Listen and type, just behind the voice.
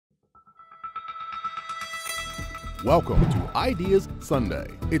Welcome to Ideas Sunday.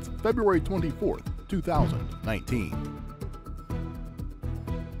 It's February 24th, 2019.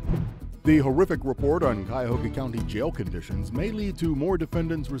 The horrific report on Cuyahoga County jail conditions may lead to more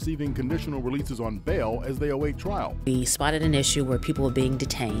defendants receiving conditional releases on bail as they await trial. We spotted an issue where people were being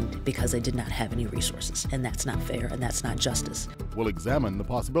detained because they did not have any resources, and that's not fair, and that's not justice. We'll examine the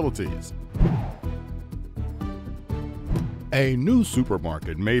possibilities. A new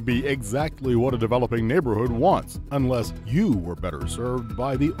supermarket may be exactly what a developing neighborhood wants, unless you were better served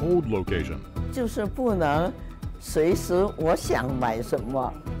by the old location. 就是不能随时我想买什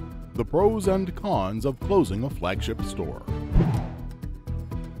么。 The pros and cons of closing a flagship store.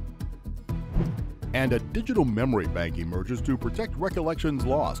 And a digital memory bank emerges to protect recollections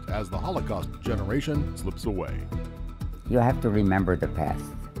lost as the Holocaust generation slips away. You have to remember the past.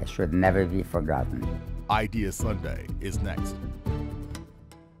 It should never be forgotten. Idea Sunday is next.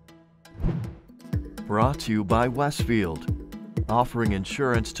 Brought to you by Westfield, offering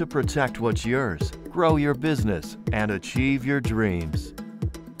insurance to protect what's yours, grow your business, and achieve your dreams.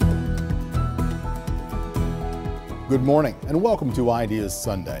 Good morning and welcome to Ideas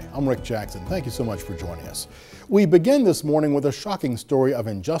Sunday. I'm Rick Jackson. Thank you so much for joining us. We begin this morning with a shocking story of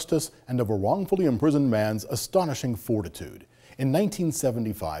injustice and of a wrongfully imprisoned man's astonishing fortitude. In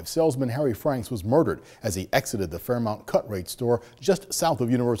 1975, salesman Harry Franks was murdered as he exited the Fairmount Cut Rate store just south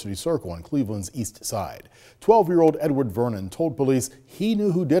of University Circle on Cleveland's East Side. 12-year-old Edward Vernon told police he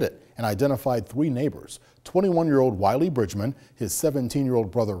knew who did it and identified three neighbors: 21-year-old Wiley Bridgman, his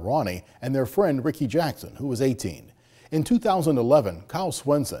 17-year-old brother Ronnie, and their friend Ricky Jackson, who was 18. In 2011, Kyle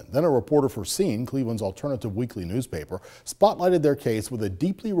Swenson, then a reporter for Scene, Cleveland's alternative weekly newspaper, spotlighted their case with a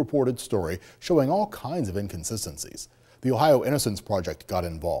deeply reported story showing all kinds of inconsistencies. The Ohio Innocence Project got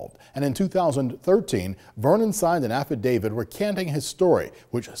involved, and in 2013, Vernon signed an affidavit recanting his story,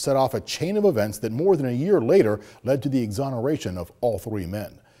 which set off a chain of events that more than a year later led to the exoneration of all three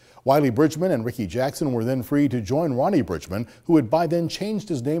men. Wiley Bridgman and Ricky Jackson were then free to join Ronnie Bridgman, who had by then changed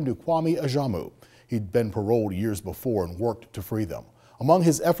his name to Kwame Ajamu. He'd been paroled years before and worked to free them. Among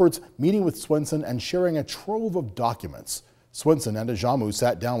his efforts, meeting with Swenson and sharing a trove of documents. Swenson and Ajamu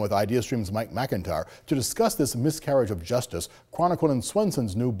sat down with IdeaStream's Mike McIntyre to discuss this miscarriage of justice, chronicled in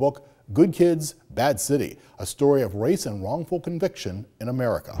Swenson's new book, Good Kids, Bad City, a story of race and wrongful conviction in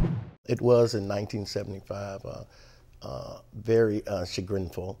America. It was in 1975 very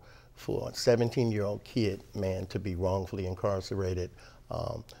chagrinful for a 17-year-old kid, man, to be wrongfully incarcerated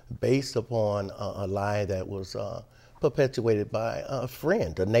based upon a lie that was perpetuated by a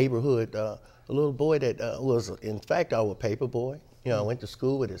friend, a neighborhood, a little boy that was, in fact, our paper boy. You know, went to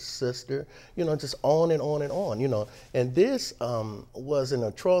school with his sister, you know, just on and on and on, you know. And this was an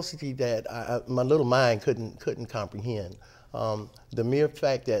atrocity that my little mind couldn't comprehend. The mere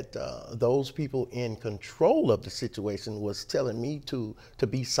fact that those people in control of the situation was telling me to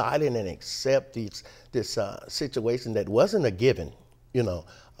be silent and accept this situation that wasn't a given, you know.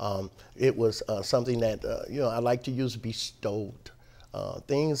 It was something that, you know, I like to use bestowed.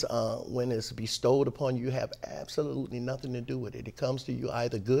 Things, when it's bestowed upon you, have absolutely nothing to do with it. It comes to you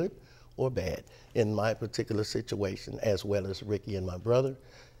either good or bad. In my particular situation, as well as Ricky and my brother,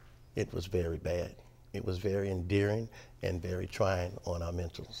 it was very bad. It was very endearing and very trying on our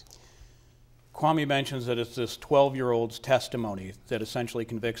mentals. Kwame mentions that it's this 12-year-old's testimony that essentially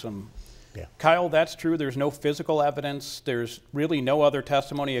convicts him. Yeah. Kyle, that's true. There's no physical evidence. There's really no other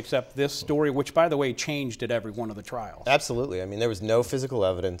testimony except this story, which, by the way, changed at every one of the trials. Absolutely. I mean, there was no physical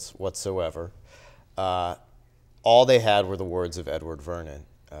evidence whatsoever. All they had were the words of Edward Vernon.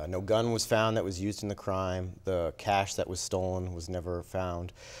 No gun was found that was used in the crime. The cash that was stolen was never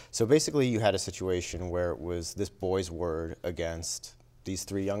found. So basically, you had a situation where it was this boy's word against these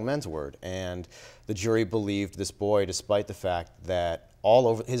three young men's word. And the jury believed this boy, despite the fact that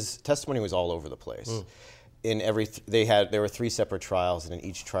his testimony was all over the place. There were three separate trials, and in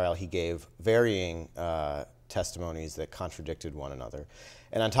each trial he gave varying testimonies that contradicted one another.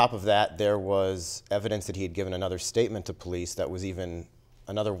 And on top of that, there was evidence that he had given another statement to police that was even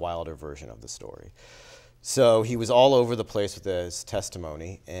another wilder version of the story. So he was all over the place with his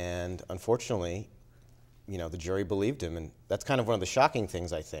testimony, and unfortunately, you know, the jury believed him, and that's kind of one of the shocking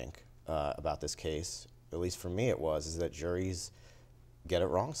things, I think, about this case, at least for me it was, is that juries get it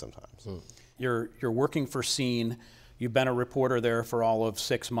wrong sometimes. You're working for Scene. You've been a reporter there for all of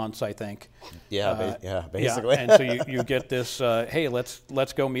 6 months, I think. Yeah, basically. Yeah, and so you get this, hey,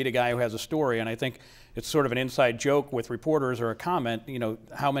 let's go meet a guy who has a story. And I think it's sort of an inside joke with reporters, or a comment, you know,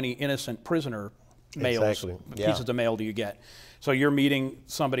 how many innocent prisoner mails, Exactly. pieces of mail do you get? So you're meeting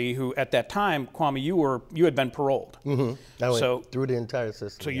somebody who, at that time, Kwame, you had been paroled. I went through the entire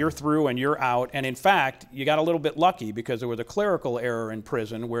system. So you're through and you're out, and in fact, you got a little bit lucky because there was a clerical error in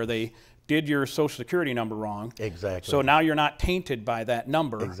prison where they did your Social Security number wrong. Exactly. So now you're not tainted by that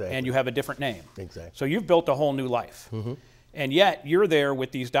number, Exactly. and you have a different name. Exactly. So you've built a whole new life. And yet you're there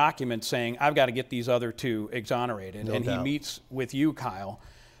with these documents saying, I've got to get these other two exonerated. No and doubt. he meets with you, Kyle.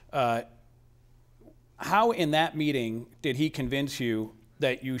 How in that meeting did he convince you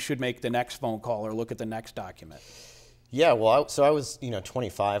that you should make the next phone call or look at the next document? Yeah, well, so I was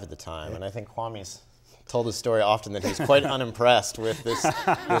 25 at the time, and I think Kwame's told the story often that he's quite unimpressed with this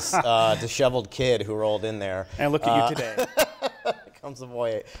disheveled kid who rolled in there. And look at you today. Comes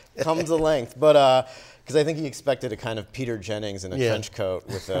a length, but because I think he expected a kind of Peter Jennings in a trench coat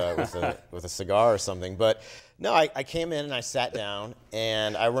with a cigar or something. But no, I came in and I sat down,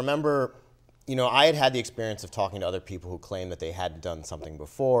 and I remember, I had the experience of talking to other people who claimed that they had done something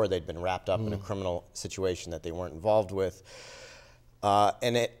before, they'd been wrapped up in a criminal situation that they weren't involved with,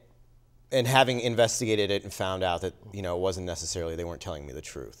 and having investigated it and found out that it wasn't necessarily, they weren't telling me the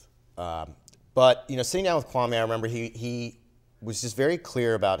truth. But sitting down with Kwame, I remember he was just very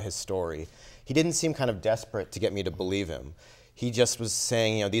clear about his story. He didn't seem kind of desperate to get me to believe him. He just was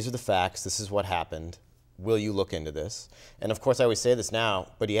saying, these are the facts, this is what happened, will you look into this? And of course I always say this now,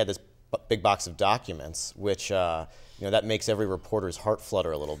 but he had this big box of documents, which that makes every reporter's heart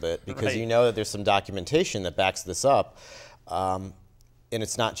flutter a little bit, because you know that there's some documentation that backs this up, and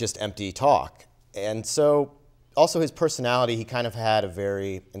it's not just empty talk. And so also his personality, he kind of had a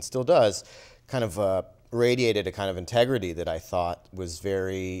very, and still does, kind of radiated a kind of integrity that I thought was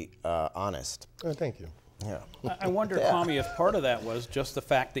very honest. Oh, thank you. Yeah. I wonder, Kwame, if part of that was just the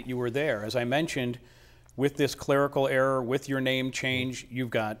fact that you were there. As I mentioned, with this clerical error, with your name change, you've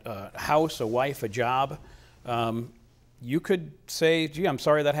got a house, a wife, a job. You could say, gee, I'm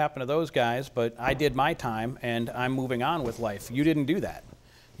sorry that happened to those guys, but I did my time and I'm moving on with life. You didn't do that.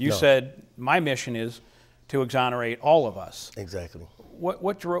 You said, my mission is to exonerate all of us. Exactly.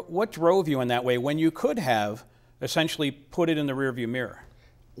 What drove you in that way when you could have essentially put it in the rearview mirror?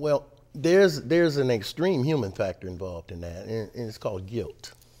 Well, there's an extreme human factor involved in that, and it's called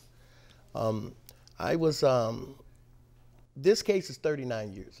guilt. This case is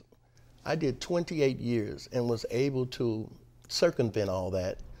 39 years. I did 28 years and was able to circumvent all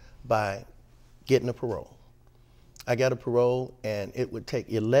that by getting a parole. I got a parole, and it would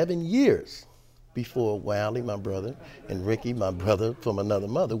take 11 years before Wiley, my brother, and Ricky, my brother from another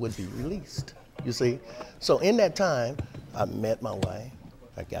mother, would be released, you see. So in that time, I met my wife,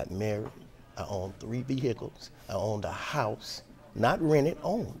 I got married, I owned 3 vehicles, I owned a house, not rented,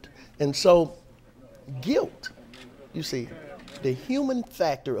 owned. And so guilt, you see, the human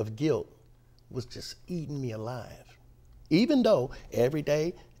factor of guilt was just eating me alive. Even though every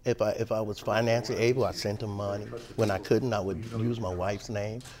day, if I was financially able, I sent them money. When I couldn't, I would use my wife's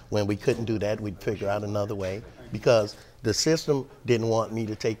name. When we couldn't do that, we'd figure out another way, because the system didn't want me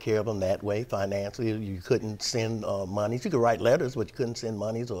to take care of them that way financially. You couldn't send monies. You could write letters, but you couldn't send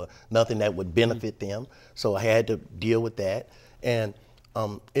monies or nothing that would benefit them. So I had to deal with that. And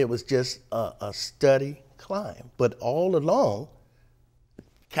it was just a steady climb. But all along,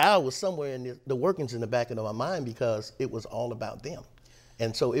 Kyle was somewhere in the workings in the back of my mind, because it was all about them.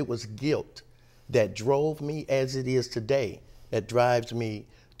 And so it was guilt that drove me, as it is today, that drives me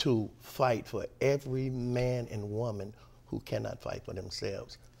to fight for every man and woman who cannot fight for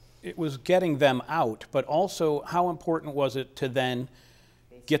themselves. It was getting them out, but also how important was it to then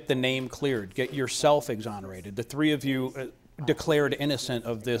get the name cleared, get yourself exonerated? The 3 of you declared innocent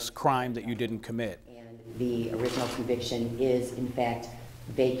of this crime that you didn't commit. And the original conviction is, in fact,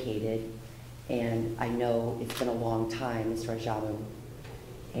 vacated. And I know it's been a long time, Mr. Ajamu,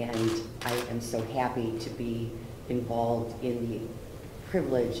 and I am so happy to be involved in the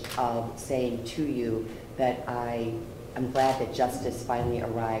privilege of saying to you that I'm glad that justice finally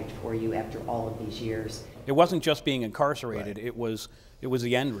arrived for you after all of these years. It wasn't just being incarcerated, right. It was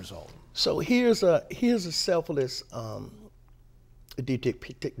the end result. So here's a selfless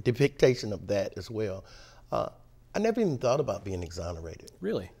depiction of that as well. I never even thought about being exonerated.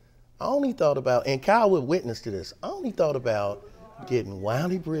 Really? I only thought about, and Kyle would witness to this, I only thought about getting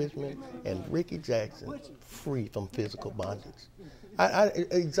Wiley Bridgman and Ricky Jackson free from physical bondage.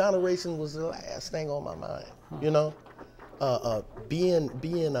 Exoneration was the last thing on my mind, you know? Being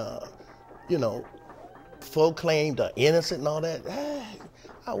proclaimed innocent and all that,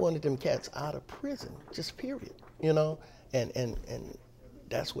 I wanted them cats out of prison, just period, you know? And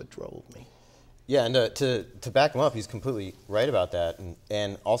that's what drove me. Yeah, and to back him up, he's completely right about that.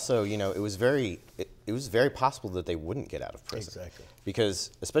 And also, you know, it was very possible that they wouldn't get out of prison. Exactly.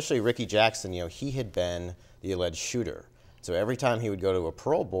 Because especially Ricky Jackson, you know, he had been the alleged shooter. So every time he would go to a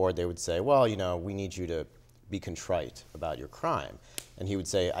parole board, they would say, well, you know, we need you to be contrite about your crime. And he would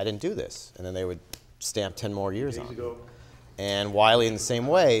say, I didn't do this. And then they would stamp 10 more years on him. And Wiley in the same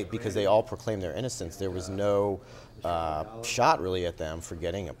way, because they all proclaimed their innocence, there was no shot really at them for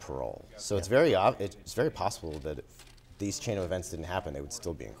getting a parole. So it's very possible that if these chain of events didn't happen, they would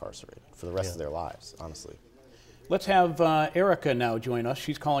still be incarcerated for the rest of their lives, honestly. Let's have Erica now join us.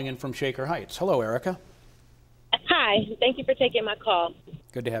 She's calling in from Shaker Heights. Hello, Erica. Hi. Thank you for taking my call.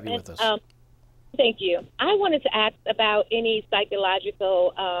 Good to have you with us. Thank you. I wanted to ask about any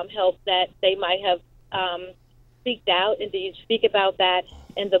psychological help that they might have seeked out, and do you speak about that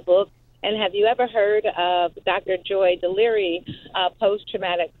in the book? And have you ever heard of Dr. Joy Deliri,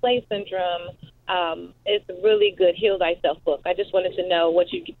 post-traumatic slave syndrome? It's a really good Heal Thyself book. I just wanted to know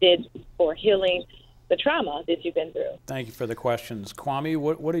what you did for healing the trauma that you've been through. Thank you for the questions. Kwame,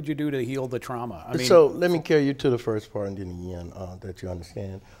 what did you do to heal the trauma? I mean, so let me carry you to the first part and then the end, that you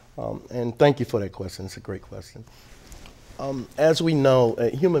understand. And thank you for that question. It's a great question. As we know,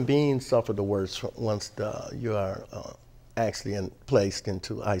 human beings suffer the worst once you are actually placed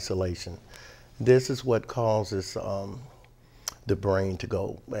into isolation. This is what causes the brain to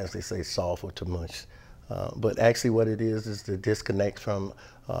go, as they say, soft or to mush. But actually what it is the disconnect from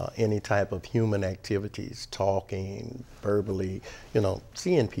any type of human activities, talking, verbally, you know,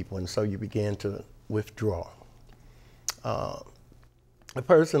 seeing people, and so you begin to withdraw.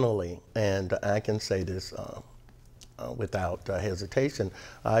 Personally, and I can say this without hesitation,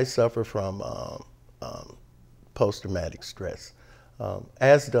 I suffer from post-traumatic stress,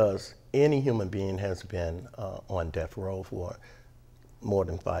 as does any human being has been on death row for more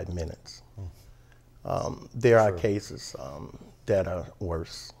than 5 minutes. There are cases that are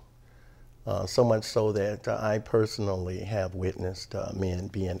worse, so much so that I personally have witnessed men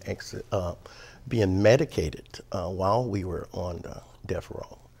being medicated while we were on death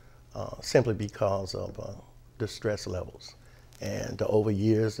row, simply because of the stress levels. And over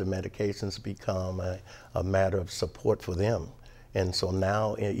years, the medications become a matter of support for them. And so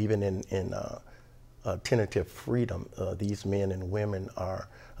now, even in tentative freedom, these men and women are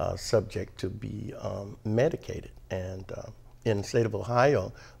subject to be medicated. And in the state of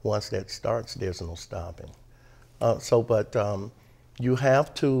Ohio, once that starts, there's no stopping. But you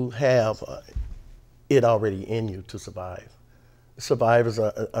have to have it already in you to survive. Survivors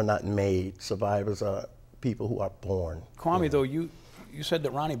are not made. Survivors are people who are born. Kwame, though, you said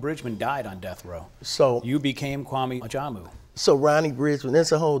that Ronnie Bridgman died on death row. So you became Kwame Ajamu. So Ronnie Bridgman,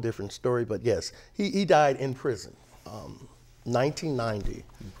 that's a whole different story, but yes, he died in prison. 1990,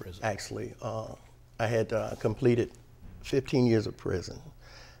 in prison. Actually. I had completed 15 years of prison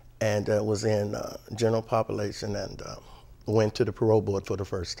and was in general population and went to the parole board for the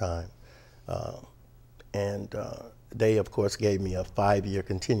first time. They, of course, gave me a 5-year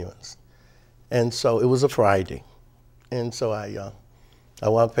continuance. And so it was a Friday. And so I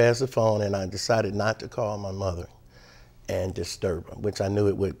walked past the phone and I decided not to call my mother and disturb her, which I knew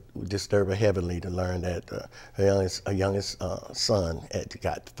it would disturb her heavily to learn that her youngest son had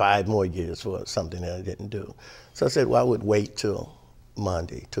got 5 more years for something that I didn't do. So I said, well, I would wait till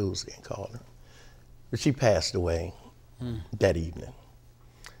Monday, Tuesday, and call her. But she passed away that evening.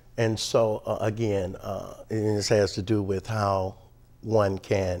 And so, again, this has to do with how one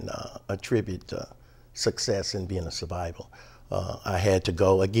can attribute success in being a survivor. I had to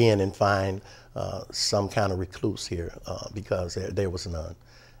go again and find some kind of recluse here because there was none.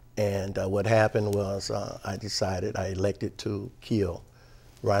 And what happened was I elected to kill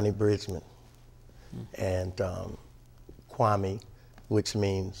Ronnie Bridgman and Kwame, which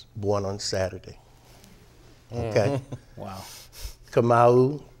means born on Saturday. Okay? Wow.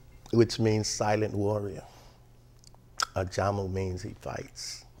 Kamau, which means silent warrior. Ajamu means he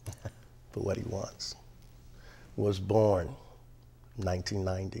fights for what he wants. Was born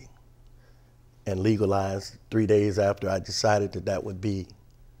 1990 and legalized 3 days after I decided that would be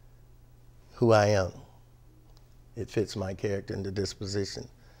who I am. It fits my character and the disposition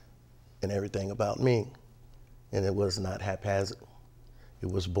and everything about me. And it was not haphazard.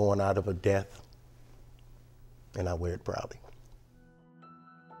 It was born out of a death, and I wear it proudly.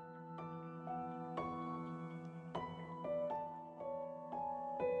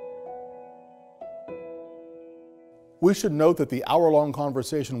 We should note that the hour-long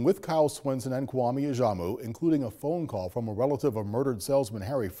conversation with Kyle Swenson and Kwame Ajamu, including a phone call from a relative of murdered salesman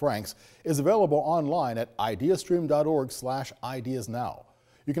Harry Franks, is available online at ideastream.org/ideasnow.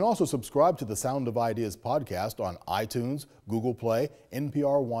 You can also subscribe to the Sound of Ideas podcast on iTunes, Google Play,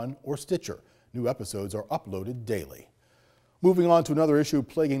 NPR One, or Stitcher. New episodes are uploaded daily. Moving on to another issue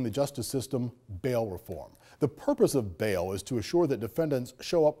plaguing the justice system, bail reform. The purpose of bail is to assure that defendants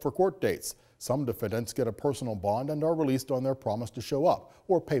show up for court dates. Some defendants get a personal bond and are released on their promise to show up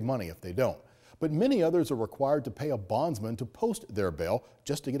or pay money if they don't. But many others are required to pay a bondsman to post their bail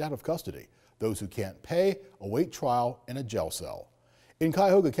just to get out of custody. Those who can't pay await trial in a jail cell. In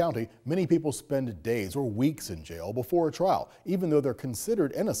Cuyahoga County, many people spend days or weeks in jail before a trial, even though they're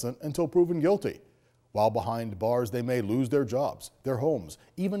considered innocent until proven guilty. While behind bars, they may lose their jobs, their homes,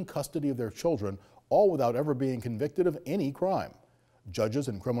 even custody of their children, all without ever being convicted of any crime. Judges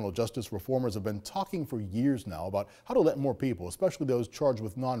and criminal justice reformers have been talking for years now about how to let more people, especially those charged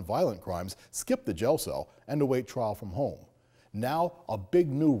with nonviolent crimes, skip the jail cell and await trial from home. Now, a big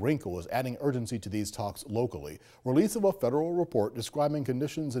new wrinkle is adding urgency to these talks locally. Release of a federal report describing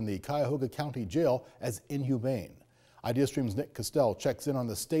conditions in the Cuyahoga County Jail as inhumane. IdeaStream's Nick Costell checks in on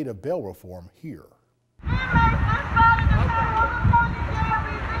the state of bail reform here.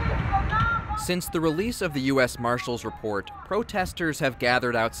 Since the release of the U.S. Marshal's report, protesters have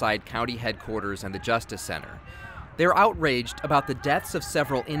gathered outside county headquarters and the Justice Center. They're outraged about the deaths of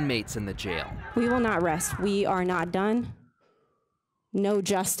several inmates in the jail. We will not rest. We are not done. No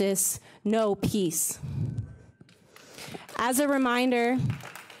justice, no peace. As a reminder,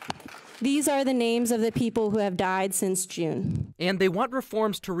 these are the names of the people who have died since June. And they want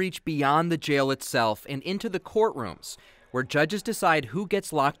reforms to reach beyond the jail itself and into the courtrooms, where judges decide who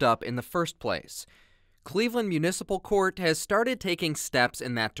gets locked up in the first place. Cleveland Municipal Court has started taking steps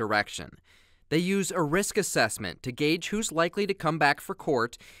in that direction. They use a risk assessment to gauge who's likely to come back for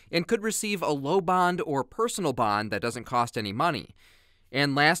court and could receive a low bond or personal bond that doesn't cost any money.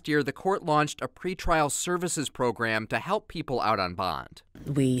 And last year, the court launched a pretrial services program to help people out on bond.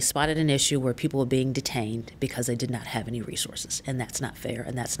 We spotted an issue where people were being detained because they did not have any resources, and that's not fair,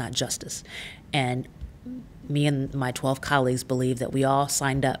 and that's not justice. And me and my 12 colleagues believe that we all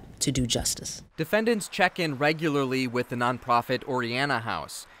signed up to do justice. Defendants check in regularly with the nonprofit Oriana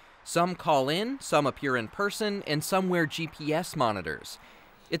House. Some call in, some appear in person, and some wear GPS monitors.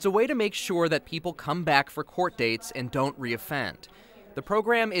 It's a way to make sure that people come back for court dates and don't reoffend. The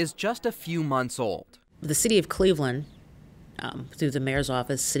program is just a few months old. The city of Cleveland, through the mayor's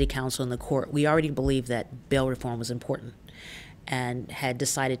office, city council, and the court, we already believed that bail reform was important and had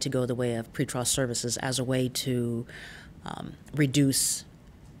decided to go the way of pretrial services as a way to reduce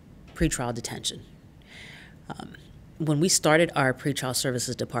pretrial detention. When we started our pretrial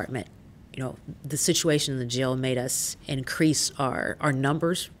services department, the situation in the jail made us increase our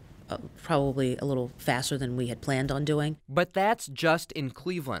numbers probably a little faster than we had planned on doing. But that's just in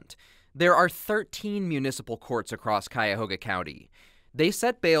Cleveland. There are 13 municipal courts across Cuyahoga County. They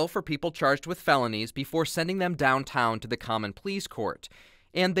set bail for people charged with felonies before sending them downtown to the Common Pleas Court.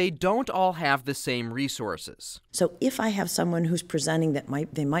 And they don't all have the same resources. So if I have someone who's presenting that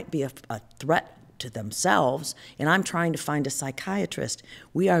they might be a threat to themselves, and I'm trying to find a psychiatrist,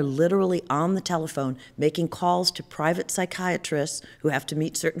 we are literally on the telephone making calls to private psychiatrists who have to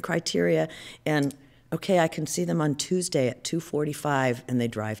meet certain criteria, and okay, I can see them on Tuesday at 2:45, and they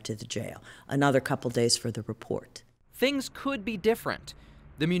drive to the jail. Another couple days for the report. Things could be different.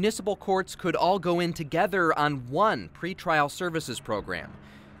 The municipal courts could all go in together on one pretrial services program.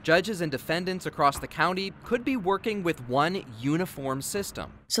 Judges and defendants across the county could be working with one uniform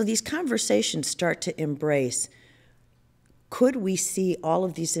system. So these conversations start to embrace, could we see all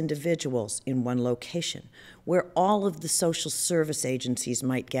of these individuals in one location, where all of the social service agencies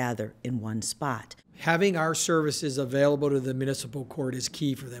might gather in one spot? Having our services available to the municipal court is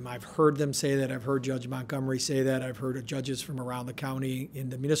key for them. I've heard them say that. I've heard Judge Montgomery say that. I've heard judges from around the county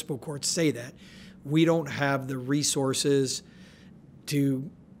in the municipal courts say that. We don't have the resources to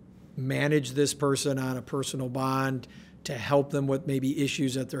manage this person on a personal bond, to help them with maybe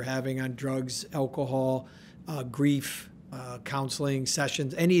issues that they're having on drugs, alcohol, grief, counseling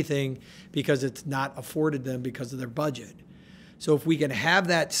sessions, anything, because it's not afforded them because of their budget. So if we can have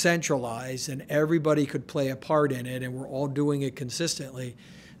that centralized and everybody could play a part in it and we're all doing it consistently,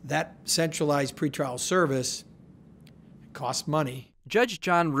 that centralized pretrial service costs money. Judge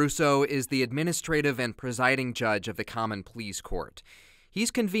John Russo is the administrative and presiding judge of the Common Pleas Court. He's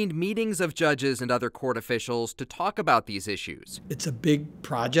convened meetings of judges and other court officials to talk about these issues. It's a big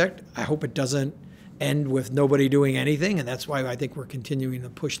project. I hope it doesn't end with nobody doing anything, and that's why I think we're continuing to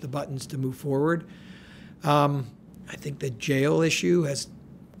push the buttons to move forward. I think the jail issue has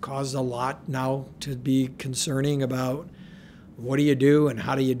caused a lot now to be concerning about what do you do and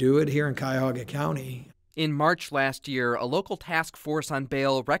how do you do it here in Cuyahoga County. In March last year, a local task force on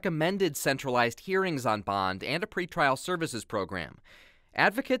bail recommended centralized hearings on bond and a pretrial services program.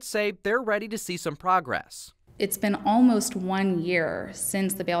 Advocates say they're ready to see some progress. It's been almost 1 year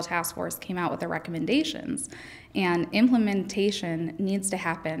since the bail task force came out with their recommendations, and implementation needs to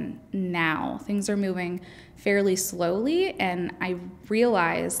happen now. Things are moving fairly slowly, and I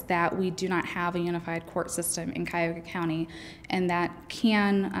realize that we do not have a unified court system in Cuyahoga County, and that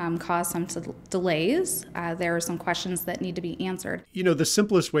can cause some delays. There are some questions that need to be answered. You know, the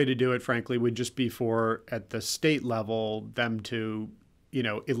simplest way to do it, frankly, would just be for, at the state level, them to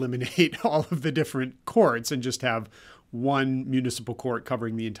eliminate all of the different courts and just have one municipal court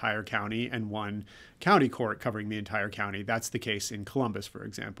covering the entire county and one county court covering the entire county. That's the case in Columbus, for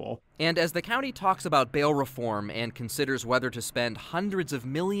example. And as the county talks about bail reform and considers whether to spend hundreds of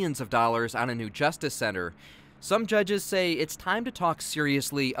millions of dollars on a new justice center, some judges say it's time to talk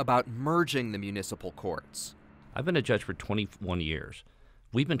seriously about merging the municipal courts. I've been a judge for 21 years.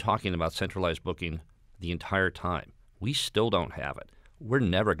 We've been talking about centralized booking the entire time. We still don't have it. We're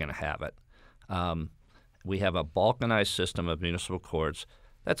never going to have it. We have a balkanized system of municipal courts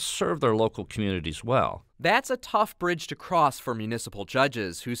that serve their local communities well. That's a tough bridge to cross for municipal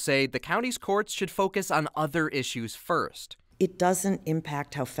judges who say the county's courts should focus on other issues first. It doesn't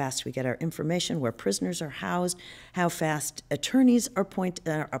impact how fast we get our information, where prisoners are housed, how fast attorneys are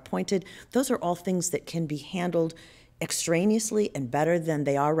appointed. Those are all things that can be handled extraneously and better than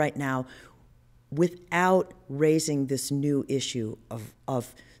they are right now, without raising this new issue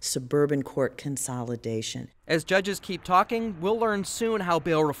of suburban court consolidation. As judges keep talking, we'll learn soon how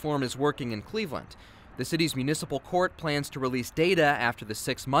bail reform is working in Cleveland. The city's municipal court plans to release data after the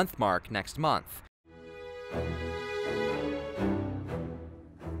 6-month mark next month.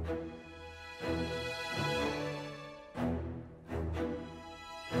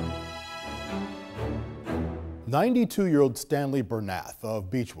 "92-year-old Stanley Bernath of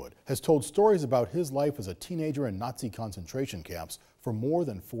Beechwood has told stories about his life as a teenager in Nazi concentration camps for more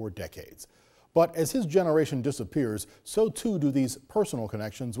than 4 decades. But as his generation disappears, so too do these personal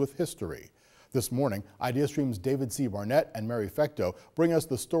connections with history. This morning, IdeaStream's David C. Barnett and Mary Fecto bring us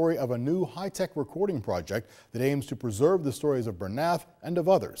the story of a new high-tech recording project that aims to preserve the stories of Bernath and of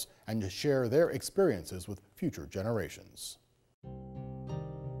others and to share their experiences with future generations.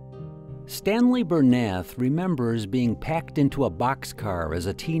 Stanley Bernath remembers being packed into a boxcar as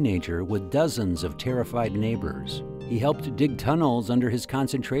a teenager with dozens of terrified neighbors. He helped dig tunnels under his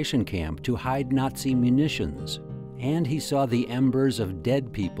concentration camp to hide Nazi munitions, and he saw the embers of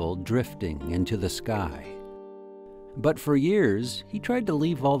dead people drifting into the sky. But for years, he tried to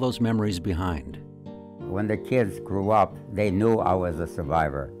leave all those memories behind. When the kids grew up, they knew I was a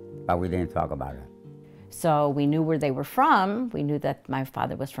survivor, but we didn't talk about it. So we knew where they were from. We knew that my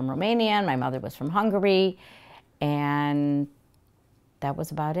father was from Romania and my mother was from Hungary, and that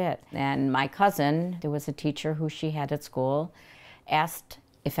was about it. And my cousin, there was a teacher who she had at school, asked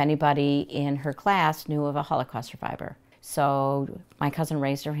if anybody in her class knew of a Holocaust survivor. So my cousin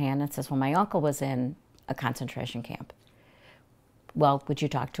raised her hand and says, well, my uncle was in a concentration camp. Well, would you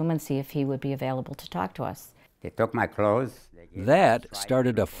talk to him and see if he would be available to talk to us? They took my clothes. That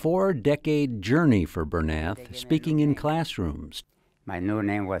started a 4-decade journey for Bernath, speaking in classrooms. My new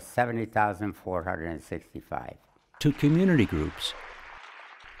name was 70,465. To community groups,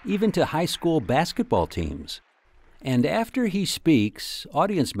 even to high school basketball teams. And after he speaks,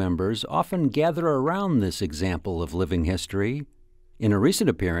 audience members often gather around this example of living history. In a recent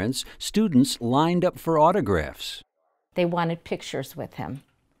appearance, students lined up for autographs. They wanted pictures with him.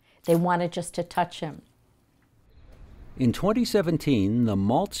 They wanted just to touch him. In 2017, the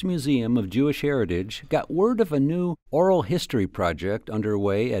Maltz Museum of Jewish Heritage got word of a new oral history project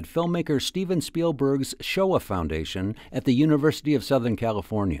underway at filmmaker Steven Spielberg's Shoah Foundation at the University of Southern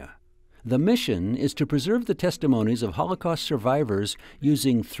California. The mission is to preserve the testimonies of Holocaust survivors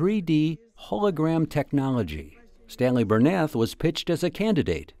using 3D hologram technology. Stanley Bernath was pitched as a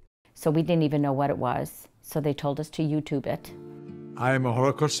candidate. So we didn't even know what it was, so they told us to YouTube it. I am a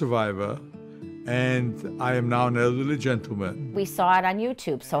Holocaust survivor, and I am now an elderly gentleman. We saw it on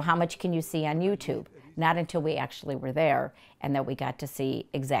YouTube, so how much can you see on YouTube? Not until we actually were there and that we got to see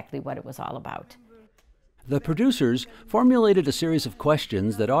exactly what it was all about. The producers formulated a series of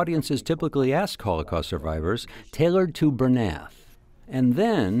questions that audiences typically ask Holocaust survivors, tailored to Bernath. And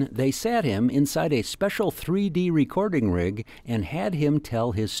then they sat him inside a special 3D recording rig and had him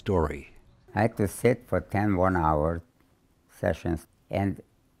tell his story. I had to sit for 10 one-hour sessions, and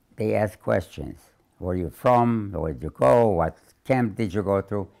they asked questions. Where are you from? Where did you go? What camp did you go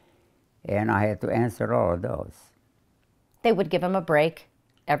through? And I had to answer all of those. They would give him a break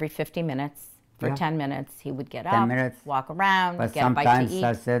every 50 minutes For Yeah. 10 minutes, he would get 10 up, minutes. walk around, But get a bite sometimes to eat.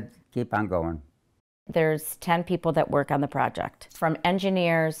 I said, keep on going. There's 10 people that work on the project, from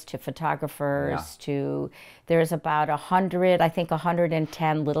engineers to photographers to, there's about 100, I think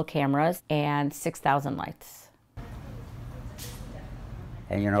 110 little cameras and 6,000 lights.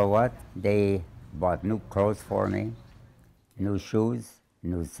 And you know what? They bought new clothes for me, new shoes,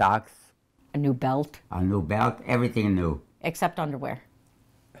 new socks. A new belt. A new belt, everything new. Except underwear.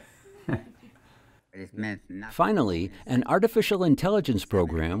 Finally, an artificial intelligence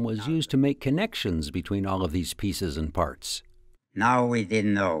program was used to make connections between all of these pieces and parts. Now we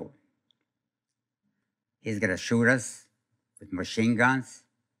didn't know. He's going to shoot us with machine guns.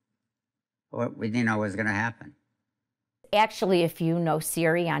 Or we didn't know what was going to happen. Actually, if you know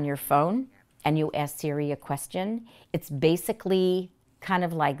Siri on your phone and you ask Siri a question, it's basically kind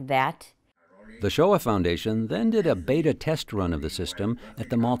of like that. The Shoah Foundation then did a beta test run of the system at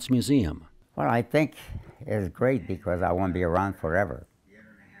the Maltz Museum. Well, I think it's great because I won't be around forever.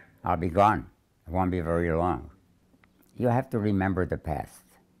 I'll be gone. It won't be very long. You have to remember the past.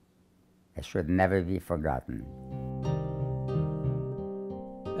 It should never be forgotten.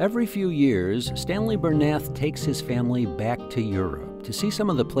 Every few years, Stanley Bernath takes his family back to Europe to see some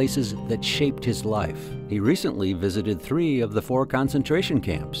of the places that shaped his life. He recently visited 3 of the 4 concentration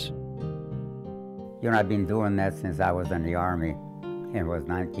camps. You know, I've been doing that since I was in the Army. It was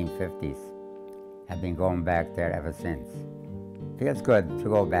 1950s. I've been going back there ever since. Feels good to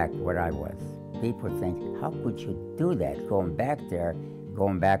go back where I was. People think, how could you do that? Going back there,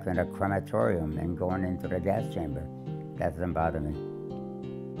 going back in a crematorium and going into the gas chamber. That doesn't bother me.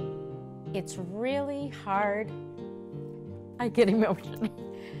 It's really hard. I get emotional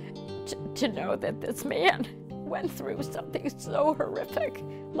to know that this man went through something so horrific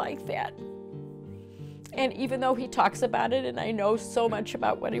like that. And even though he talks about it and I know so much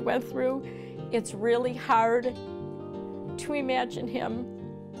about what he went through, it's really hard to imagine him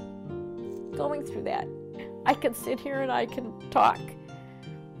going through that. I can sit here and I can talk,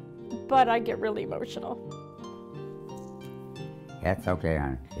 but I get really emotional. That's okay,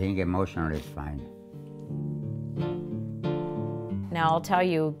 hon. Being emotional is fine. Now I'll tell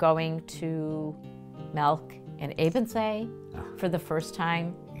you, going to Melk and Ebensee for the first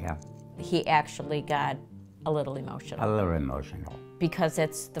time, he actually got a little emotional. A little emotional. Because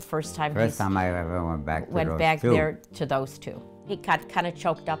it's the first time First time I ever went back to those there to those 2. He got kind of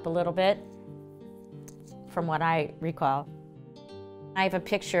choked up a little bit, from what I recall. I have a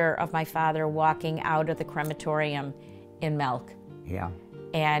picture of my father walking out of the crematorium in Melk. Yeah.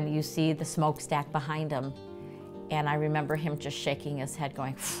 And you see the smokestack behind him. And I remember him just shaking his head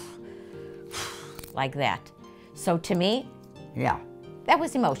going, like that. So to me, that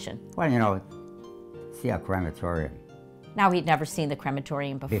was emotion. Well, you know, see a crematorium. Now, he'd never seen the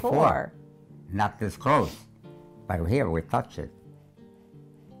crematorium before. Not this close. But here we touch it.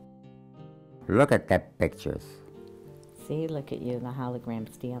 Look at that pictures. See, look at you, the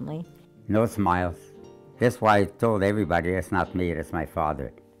hologram, Stanley. No smiles. That's why I told everybody it's not me, it's my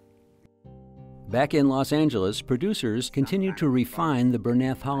father. Back in Los Angeles, producers continue to refine the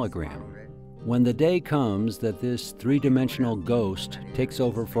Bernath hologram. When the day comes that this 3-dimensional ghost takes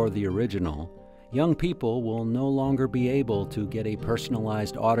over for the original, young people will no longer be able to get a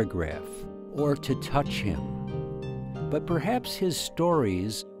personalized autograph or to touch him. But perhaps his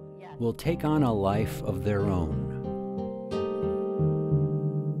stories will take on a life of their own.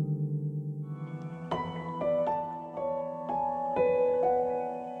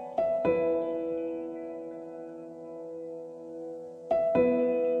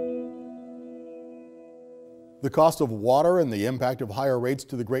 The cost of water and the impact of higher rates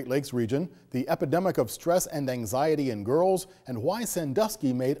to the Great Lakes region, the epidemic of stress and anxiety in girls, and why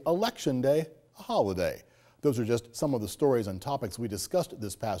Sandusky made Election Day a holiday. Those are just some of the stories and topics we discussed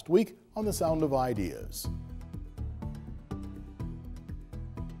this past week on The Sound of Ideas.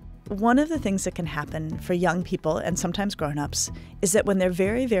 One of the things that can happen for young people, and sometimes grown-ups, is that when they're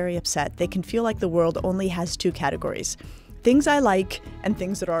very, very upset, they can feel like the world only has 2 categories. Things I like and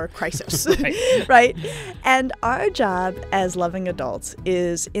things that are a crisis, right? And our job as loving adults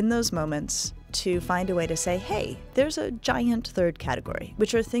is in those moments to find a way to say, hey, there's a giant 3rd category,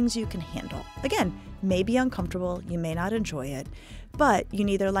 which are things you can handle. Again, may be uncomfortable, you may not enjoy it, but you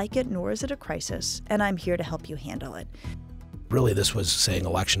neither like it nor is it a crisis, and I'm here to help you handle it. Really, this was saying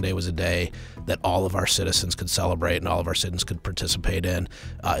Election Day was a day that all of our citizens could celebrate and all of our citizens could participate in.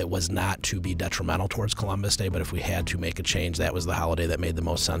 It was not to be detrimental towards Columbus Day, but if we had to make a change, that was the holiday that made the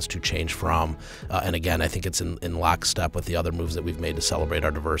most sense to change from. And again, I think it's in lockstep with the other moves that we've made to celebrate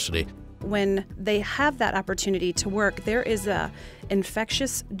our diversity. when they have that opportunity to work, there is a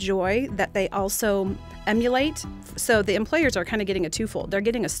infectious joy that they also emulate. So the employers are kind of getting a twofold. They're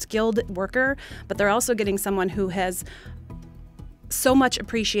getting a skilled worker, but they're also getting someone who has so much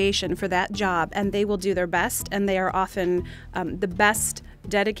appreciation for that job, and they will do their best, and they are often the best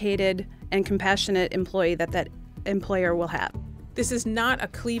dedicated and compassionate employee that employer will have. This is not a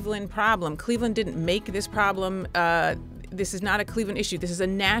Cleveland problem. Cleveland didn't make this problem. This is not a Cleveland issue. This is a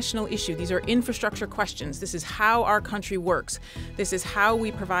national issue. These are infrastructure questions. This is how our country works. This is how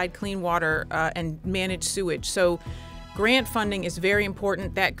we provide clean water and manage sewage. So grant funding is very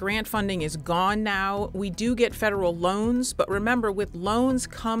important. That grant funding is gone now. We do get federal loans, but remember, with loans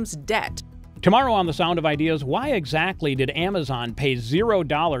comes debt. Tomorrow on The Sound of Ideas, why exactly did Amazon pay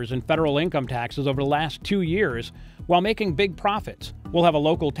 $0 in federal income taxes over the last 2 years while making big profits? We'll have a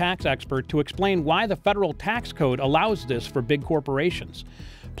local tax expert to explain why the federal tax code allows this for big corporations.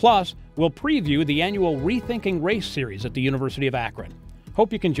 Plus, we'll preview the annual Rethinking Race series at the University of Akron.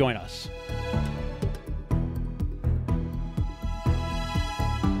 Hope you can join us.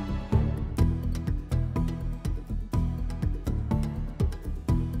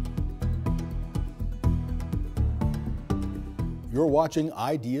 You're watching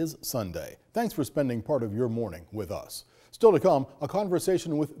Ideas Sunday. Thanks for spending part of your morning with us. Still to come, a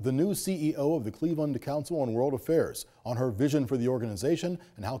conversation with the new CEO of the Cleveland Council on World Affairs on her vision for the organization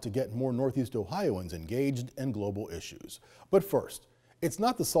and how to get more Northeast Ohioans engaged in global issues. But first, it's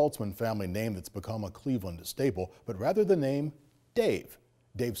not the Salztman family name that's become a Cleveland staple, but rather the name Dave.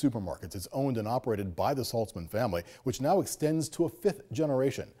 Dave Supermarkets is owned and operated by the Salztman family, which now extends to a 5th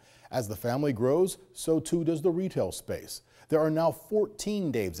generation. As the family grows, so too does the retail space. There are now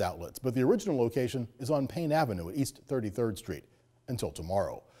 14 Dave's outlets, but the original location is on Payne Avenue at East 33rd Street until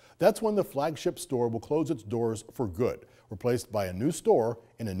tomorrow. That's when the flagship store will close its doors for good, replaced by a new store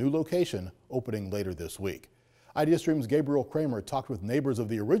in a new location opening later this week. IdeaStream's Gabriel Kramer talked with neighbors of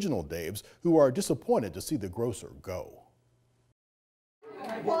the original Dave's who are disappointed to see the grocer go.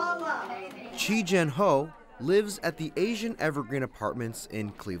 Chi Jen Ho lives at the Asian Evergreen Apartments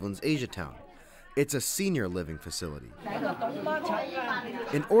in Cleveland's Asiatown. It's a senior living facility.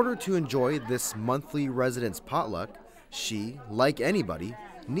 In order to enjoy this monthly residence potluck, she, like anybody,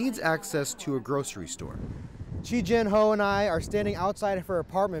 needs access to a grocery store. Chi Jen Ho and I are standing outside of her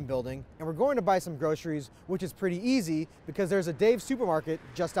apartment building, and we're going to buy some groceries, which is pretty easy because there's a Dave's supermarket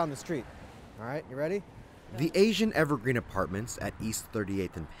just down the street. All right, you ready? The Asian Evergreen Apartments at East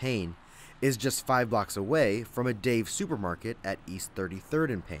 38th and Payne is just 5 blocks away from a Dave's supermarket at East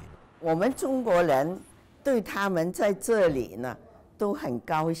 33rd and Payne. 我们中国人对他们在这里呢都很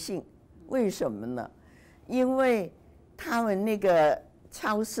高兴，为什么呢？因为他们那个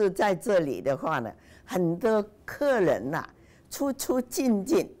超市在这里的话呢，很多客人呐出出进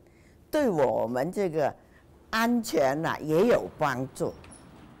进，对我们这个安全呐也有帮助。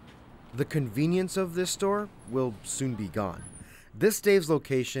The convenience of this store will soon be gone. This Dave's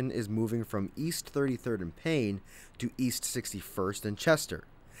location is moving from East 33rd and Payne to East 61st and Chester.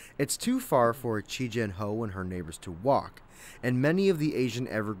 It's too far for Chi Jen Ho and her neighbors to walk, and many of the Asian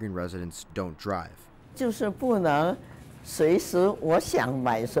Evergreen residents don't drive. 就是不能随时我想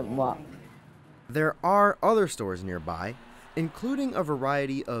买什么。There are other stores nearby, including a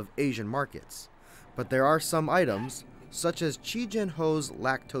variety of Asian markets, but there are some items, such as Chi Jen Ho's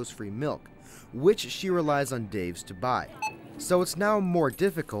lactose-free milk, which she relies on Dave's to buy. So it's now more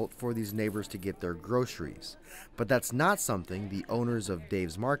difficult for these neighbors to get their groceries. But that's not something the owners of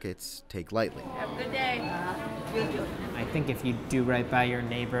Dave's Markets take lightly. Have a good day. I think if you do right by your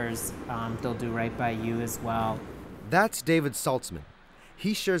neighbors, they'll do right by you as well. That's David Salztman.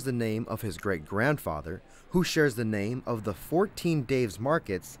 He shares the name of his great-grandfather, who shares the name of the 14 Dave's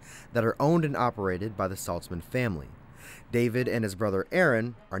Markets that are owned and operated by the Salztman family. David and his brother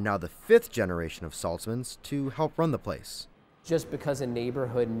Aaron are now the 5th generation of Salztmans to help run the place. Just because a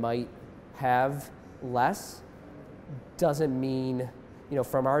neighborhood might have less doesn't mean,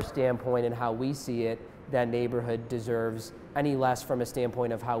 from our standpoint and how we see it, that neighborhood deserves any less from a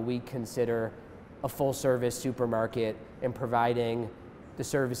standpoint of how we consider a full-service supermarket and providing the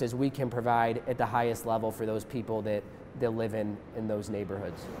services we can provide at the highest level for those people that live in those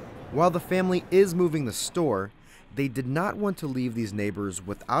neighborhoods. While the family is moving the store, they did not want to leave these neighbors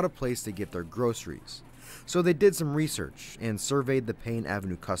without a place to get their groceries. So they did some research and surveyed the Payne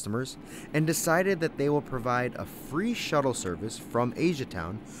Avenue customers and decided that they will provide a free shuttle service from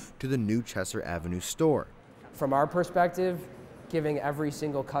Asiatown to the new Chester Avenue store. From our perspective, giving every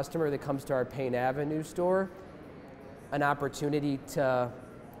single customer that comes to our Payne Avenue store an opportunity to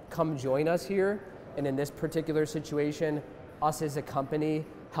come join us here, and in this particular situation, us as a company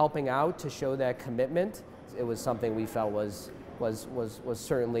helping out to show that commitment, it was something we felt was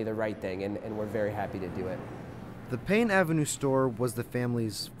certainly the right thing, and we're very happy to do it. The Payne Avenue store was the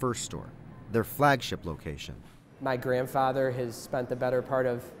family's first store, their flagship location. My grandfather has spent the better part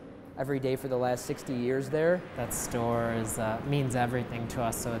of every day for the last 60 years there. That store means everything to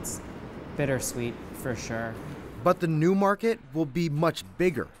us, so it's bittersweet for sure. But the new market will be much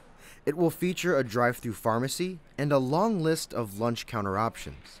bigger. It will feature a drive-through pharmacy and a long list of lunch counter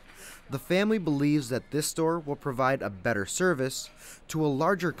options. The family believes that this store will provide a better service to a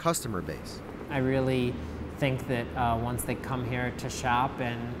larger customer base. I really think that once they come here to shop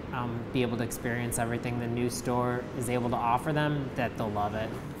and be able to experience everything the new store is able to offer them, that they'll love it.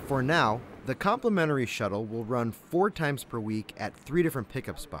 For now, the complimentary shuttle will run 4 times per week at 3 different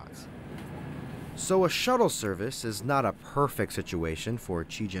pickup spots. So a shuttle service is not a perfect situation for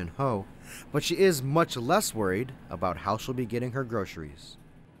Chi Jin-ho, but she is much less worried about how she'll be getting her groceries.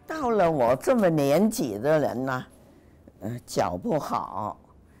 到了我这么年纪的人呢，脚不好，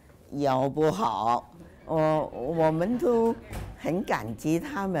腰不好，我们都很感激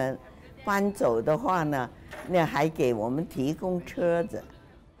他们。搬走的话呢，那还给我们提供车子。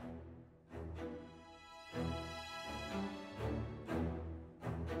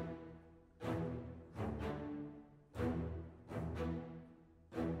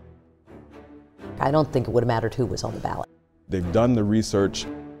I don't think it would have mattered who was on the ballot. They've done the research.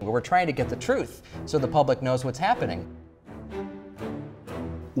 We're trying to get the truth so the public knows what's happening.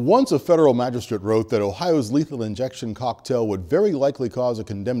 Once a federal magistrate wrote that Ohio's lethal injection cocktail would very likely cause a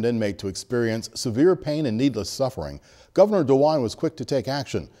condemned inmate to experience severe pain and needless suffering, Governor DeWine was quick to take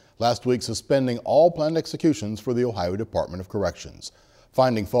action, last week suspending all planned executions for the Ohio Department of Corrections.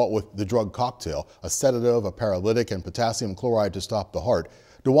 Finding fault with the drug cocktail, a sedative, a paralytic, and potassium chloride to stop the heart,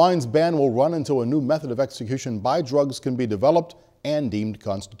 DeWine's ban will run until a new method of execution by drugs can be developed and deemed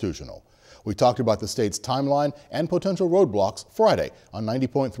constitutional. We talked about the state's timeline and potential roadblocks Friday on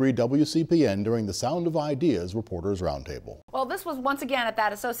 90.3 WCPN during the Sound of Ideas Reporters Roundtable. Well, this was once again at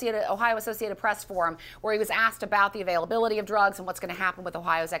that Ohio Associated Press Forum where he was asked about the availability of drugs and what's going to happen with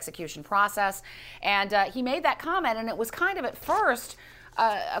Ohio's execution process. And he made that comment, and it was kind of at first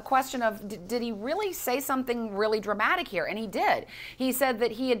a question of, did he really say something really dramatic here? And he did. He said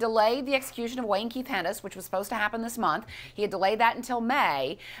that he had delayed the execution of Wayne Keith Hennis, which was supposed to happen this month. He had delayed that until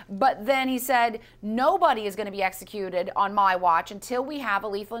May. But then he said, nobody is going to be executed on my watch until we have a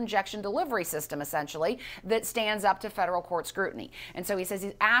lethal injection delivery system, essentially, that stands up to federal court scrutiny. And so he says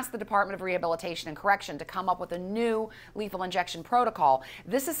he's asked the Department of Rehabilitation and Correction to come up with a new lethal injection protocol.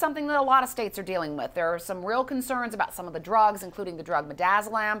 This is something that a lot of states are dealing with. There are some real concerns about some of the drugs, including the drug midazolam,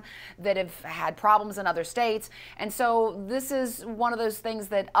 that have had problems in other states. And so this is one of those things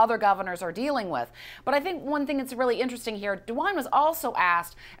that other governors are dealing with. But I think one thing that's really interesting here, DeWine was also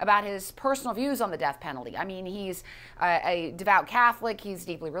asked about his personal views on the death penalty. I mean, he's a devout Catholic, he's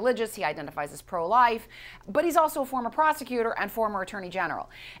deeply religious, he identifies as pro-life, but he's also a former prosecutor and former attorney general.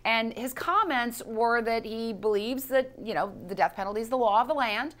 And his comments were that he believes that, you know, the death penalty is the law of the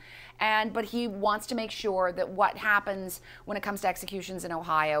land, but he wants to make sure that what happens when it comes to executions in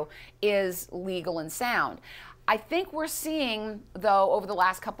Ohio is legal and sound. I think we're seeing, though, over the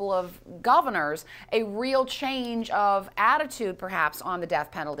last couple of governors, a real change of attitude, perhaps, on the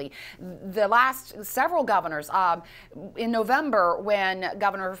death penalty. The last several governors, in November, when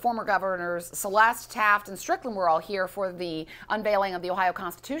former governors Celeste, Taft, and Strickland were all here for the unveiling of the Ohio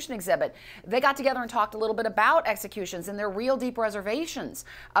Constitution exhibit, they got together and talked a little bit about executions and their real deep reservations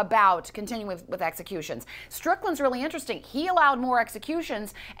about continuing with executions. Strickland's really interesting. He allowed more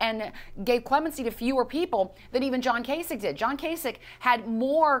executions and gave clemency to fewer people than even John Kasich did. John Kasich had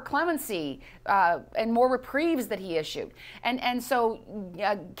more clemency and more reprieves that he issued. And so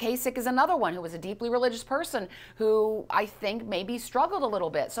Kasich is another one who was a deeply religious person who I think maybe struggled a little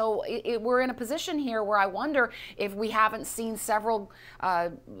bit. So we're in a position here where I wonder if we haven't seen several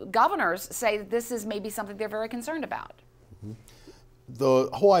governors say that this is maybe something they're very concerned about. Mm-hmm. The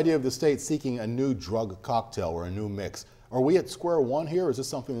whole idea of the state seeking a new drug cocktail or a new mix, are we at square one here, or is this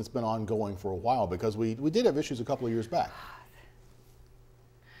something that's been ongoing for a while? Because we did have issues a couple of years back.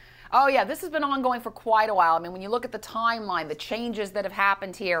 Oh yeah, this has been ongoing for quite a while. I mean, when you look at the timeline, the changes that have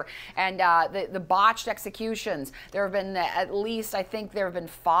happened here, and the botched executions, there have been at least, I think there have been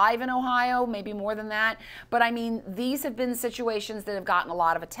 5 in Ohio, maybe more than that. But I mean, these have been situations that have gotten a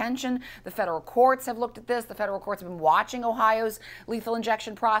lot of attention. The federal courts have looked at this. The federal courts have been watching Ohio's lethal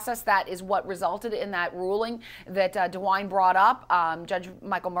injection process. That is what resulted in that ruling that DeWine brought up. Judge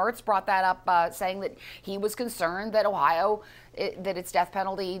Michael Mertz brought that up, saying that he was concerned that Ohio that its death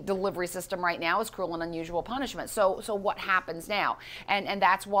penalty delivery system right now is cruel and unusual punishment. So what happens now? And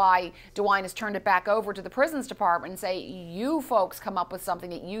that's why DeWine has turned it back over to the prisons department and say, you folks come up with something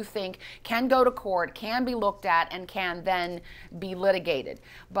that you think can go to court, can be looked at, and can then be litigated.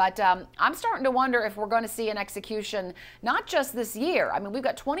 But I'm starting to wonder if we're going to see an execution not just this year. I mean, we've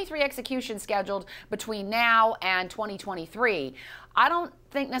got 23 executions scheduled between now and 2023. I don't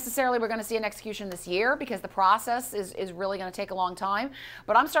think necessarily we're going to see an execution this year because the process is really going to take a long time.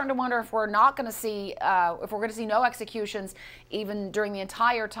 But I'm starting to wonder if we're not going to see, if we're going to see no executions even during the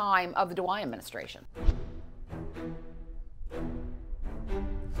entire time of the DeWine administration.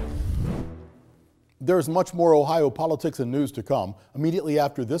 There's much more Ohio politics and news to come. Immediately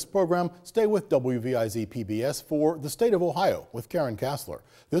after this program, stay with WVIZ PBS for The State of Ohio with Karen Kassler.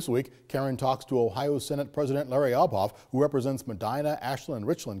 This week, Karen talks to Ohio Senate President Larry Obhoff, who represents Medina, Ashland, and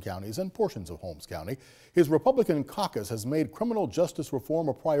Richland counties and portions of Holmes County. His Republican caucus has made criminal justice reform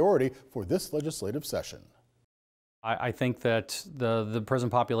a priority for this legislative session. I think that the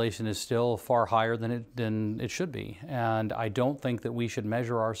prison population is still far higher than it should be, and I don't think that we should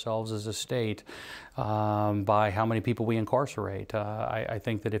measure ourselves as a state by how many people we incarcerate. I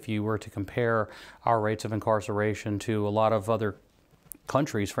think that if you were to compare our rates of incarceration to a lot of other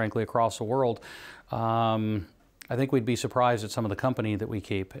countries, frankly, across the world, I think we'd be surprised at some of the company that we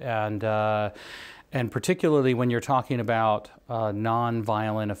keep. And particularly when you're talking about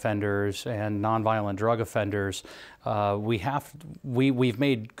nonviolent offenders and nonviolent drug offenders, we've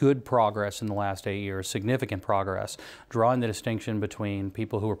made good progress in the last 8 years, significant progress, drawing the distinction between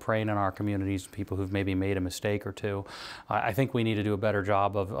people who are preying on our communities and people who've maybe made a mistake or two. I think we need to do a better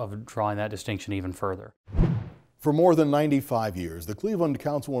job of drawing that distinction even further. For more than 95 years, the Cleveland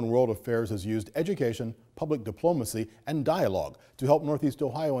Council on World Affairs has used education, public diplomacy, and dialogue to help Northeast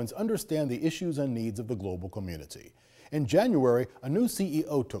Ohioans understand the issues and needs of the global community. In January, a new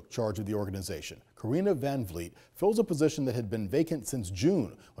CEO took charge of the organization. Karina Van Vliet fills a position that had been vacant since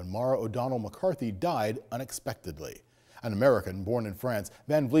June when Mara O'Donnell McCarthy died unexpectedly. An American born in France,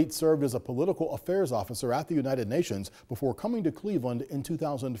 Van Vliet served as a political affairs officer at the United Nations before coming to Cleveland in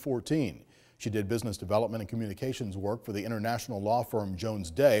 2014. She did business development and communications work for the international law firm Jones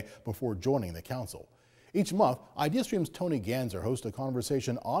Day before joining the council. Each month, IdeaStream's Tony Ganser hosts a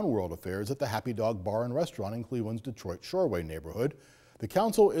conversation on world affairs at the Happy Dog Bar and Restaurant in Cleveland's Detroit Shoreway neighborhood. The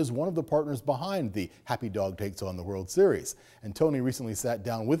council is one of the partners behind the Happy Dog Takes on the World Series. And Tony recently sat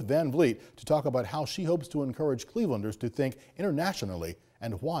down with Van Vliet to talk about how she hopes to encourage Clevelanders to think internationally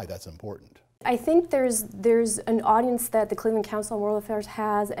and why that's important. I think there's an audience that the Cleveland Council on World Affairs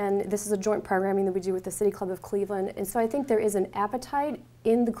has, and this is a joint programming that we do with the City Club of Cleveland. And so I think there is an appetite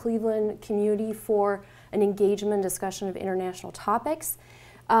in the Cleveland community for an engagement discussion of international topics.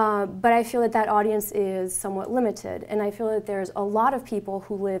 But I feel that that audience is somewhat limited. And I feel that there's a lot of people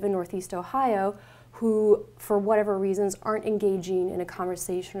who live in Northeast Ohio who, for whatever reasons, aren't engaging in a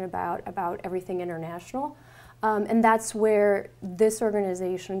conversation about everything international. And that's where this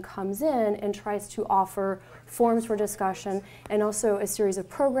organization comes in and tries to offer forums for discussion and also a series of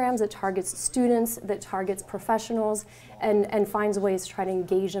programs that targets students, that targets professionals, and finds ways to try to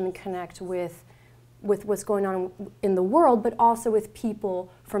engage them and connect with what's going on in the world, but also with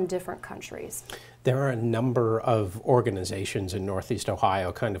people from different countries. There are a number of organizations in Northeast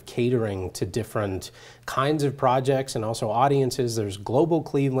Ohio kind of catering to different kinds of projects and also audiences. There's Global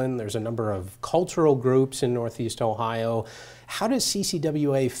Cleveland, there's a number of cultural groups in Northeast Ohio. How does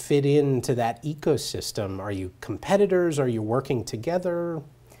CCWA fit into that ecosystem? Are you competitors? Are you working together?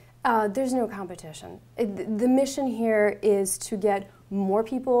 There's no competition. The mission here is to get more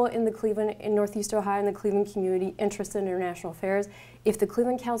people in Northeast Ohio, in the Cleveland community interested in international affairs. If the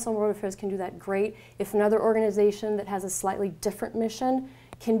Cleveland Council on World Affairs can do that, great. If another organization that has a slightly different mission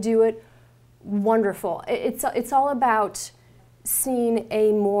can do it, wonderful. It's all about seeing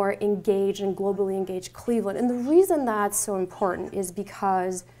a more engaged and globally engaged Cleveland. And the reason that's so important is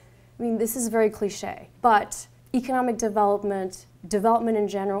because, I mean, this is very cliche, but economic development in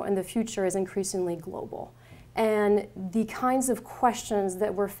general in the future is increasingly global. And the kinds of questions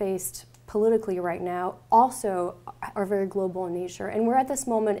that we're faced politically right now also are very global in nature. And we're at this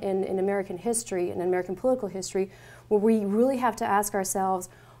moment in American history, in American political history, where we really have to ask ourselves,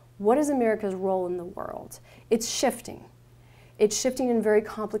 what is America's role in the world? It's shifting. It's shifting in very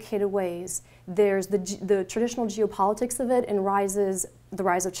complicated ways. There's the traditional geopolitics of it and the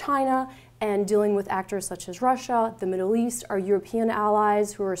rise of China and dealing with actors such as Russia, the Middle East, our European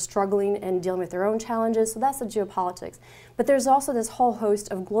allies who are struggling and dealing with their own challenges. So that's the geopolitics. But there's also this whole host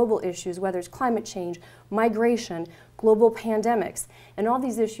of global issues, whether it's climate change, migration, global pandemics, and all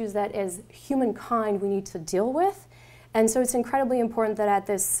these issues that as humankind we need to deal with. And so it's incredibly important that at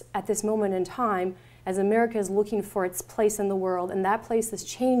this moment in time, as America is looking for its place in the world, and that place is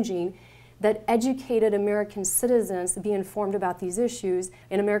changing, that educated American citizens be informed about these issues.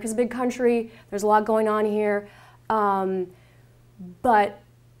 And America's a big country, there's a lot going on here. But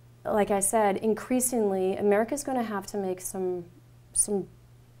like I said, increasingly, America's going to have to make some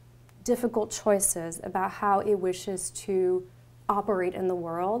difficult choices about how it wishes to operate in the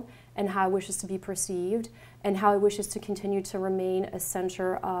world and how it wishes to be perceived and how it wishes to continue to remain a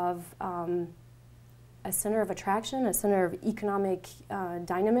center of attraction, a center of economic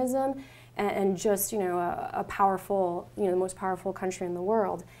dynamism, and just, you know, a powerful, you know, the most powerful country in the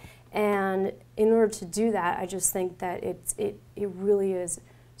world. And in order to do that, I just think that it really is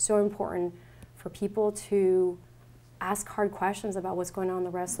so important for people to ask hard questions about what's going on in the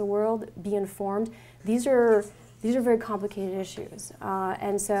rest of the world, be informed. These are very complicated issues.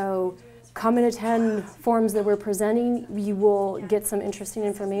 And so come and attend forums that we're presenting. You will get some interesting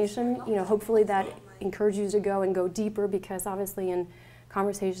information. You know, hopefully that encourages you to go and go deeper, because obviously in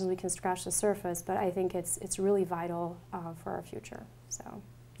conversations we can scratch the surface, but I think it's really vital for our future. So.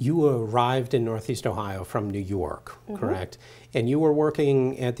 You arrived in Northeast Ohio from New York, correct? And you were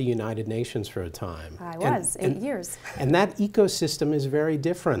working at the United Nations for a time. I was, 8 years. And that ecosystem is very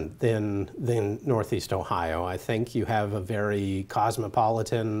different than Northeast Ohio. I think you have a very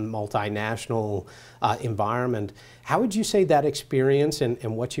cosmopolitan, multinational environment. How would you say that experience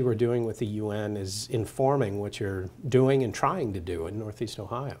and what you were doing with the UN is informing what you're doing and trying to do in Northeast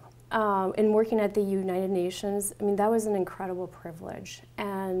Ohio? In working at the United Nations, I mean, that was an incredible privilege.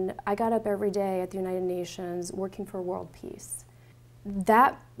 And I got up every day at the United Nations working for world peace.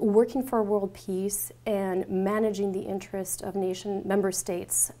 That working for world peace and managing the interest of member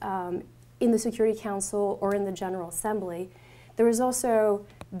states in the Security Council or in the General Assembly, there was also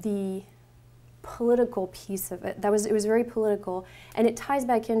the political piece of it. It was very political, and it ties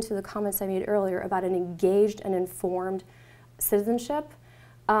back into the comments I made earlier about an engaged and informed citizenship.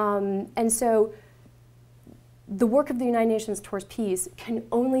 And so the work of the United Nations towards peace can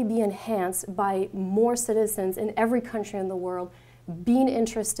only be enhanced by more citizens in every country in the world being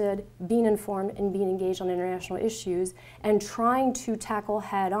interested, being informed, and being engaged on international issues, and trying to tackle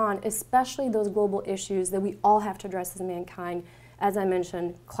head-on, especially those global issues that we all have to address as mankind. As I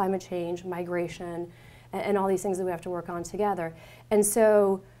mentioned, climate change, migration, and all these things that we have to work on together. And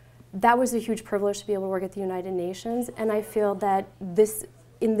so that was a huge privilege to be able to work at the United Nations, and I feel that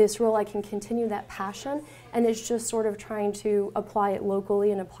in this role I can continue that passion, and it's just sort of trying to apply it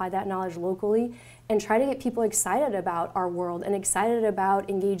locally and apply that knowledge locally and try to get people excited about our world and excited about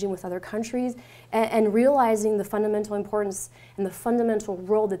engaging with other countries and realizing the fundamental importance and the fundamental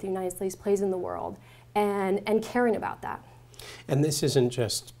role that the United States plays in the world and caring about that. And this isn't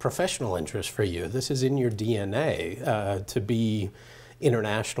just professional interest for you, this is in your DNA to be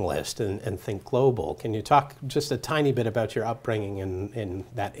internationalist and think global. Can you talk just a tiny bit about your upbringing and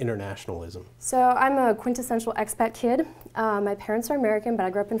that internationalism? So I'm a quintessential expat kid. My parents are American, but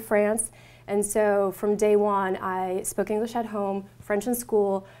I grew up in France. And so from day one, I spoke English at home, French in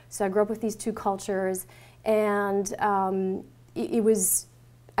school. So I grew up with these two cultures. And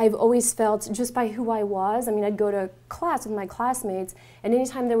I've always felt, just by who I was, I mean, I'd go to class with my classmates, and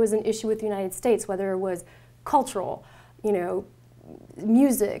anytime there was an issue with the United States, whether it was cultural, you know,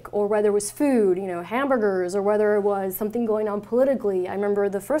 music, or whether it was food, you know, hamburgers, or whether it was something going on politically. I remember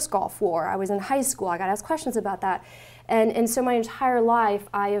the first Gulf War. I was in high school. I got asked questions about that. And so my entire life,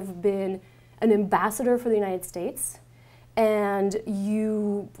 I have been an ambassador for the United States. And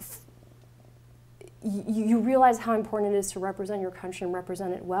you realize how important it is to represent your country and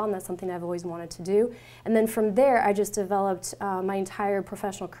represent it well, and that's something I've always wanted to do. And then from there, I just developed, my entire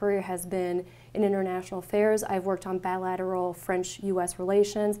professional career has been in international affairs. I've worked on bilateral French-U.S.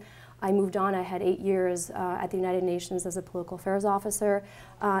 relations. I moved on, I had 8 years at the United Nations as a political affairs officer.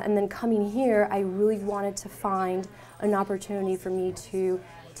 And then coming here, I really wanted to find an opportunity for me to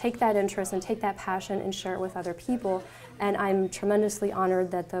take that interest and take that passion and share it with other people. And I'm tremendously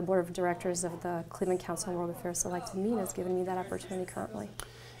honored that the Board of Directors of the Cleveland Council on World Affairs selected me and has given me that opportunity currently.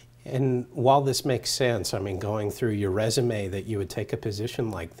 And while this makes sense, I mean, going through your resume that you would take a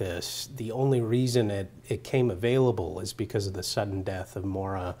position like this, the only reason it came available is because of the sudden death of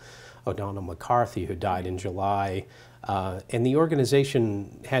Maura O'Donnell McCarthy, who died in July. And the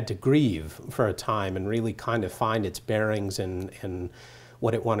organization had to grieve for a time and really kind of find its bearings and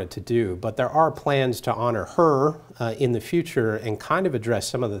what it wanted to do. But there are plans to honor her in the future and kind of address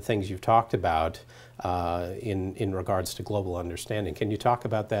some of the things you've talked about in regards to global understanding. Can you talk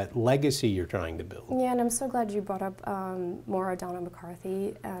about that legacy you're trying to build? Yeah, and I'm so glad you brought up Maura O'Donnell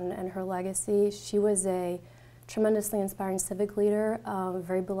McCarthy and her legacy. She was a tremendously inspiring civic leader,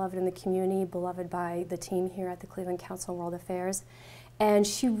 very beloved in the community, beloved by the team here at the Cleveland Council on World Affairs. And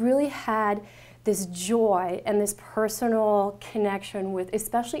she really had this joy and this personal connection with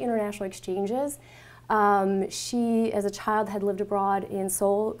especially international exchanges. She, as a child, had lived abroad in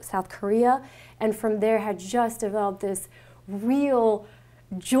Seoul, South Korea, and from there had just developed this real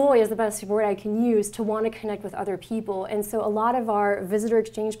joy, is the best word I can use, to want to connect with other people. And so a lot of our visitor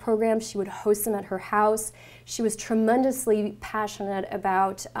exchange programs, she would host them at her house. She was tremendously passionate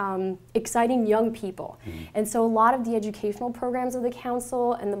about exciting young people. And so a lot of the educational programs of the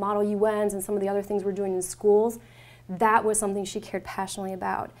council and the Model UNs and some of the other things we're doing in schools, that was something she cared passionately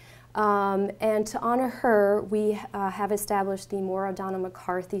about. And to honor her, we have established the Maura Donna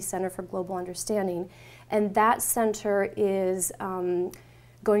McCarthy Center for Global Understanding. And that center is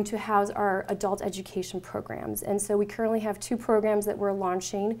going to house our adult education programs. And so we currently have 2 programs that we're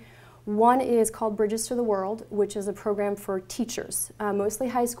launching. One is called Bridges to the World, which is a program for teachers, mostly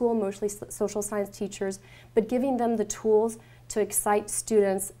high school, mostly social science teachers, but giving them the tools to excite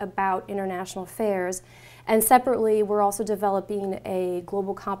students about international affairs. And separately, we're also developing a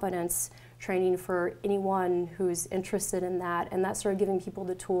global competence training for anyone who's interested in that, and that's sort of giving people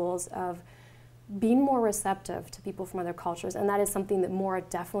the tools of being more receptive to people from other cultures. And that is something that Maura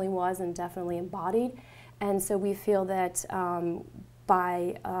definitely was and definitely embodied. And so we feel that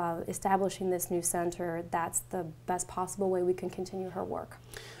by establishing this new center, that's the best possible way we can continue her work.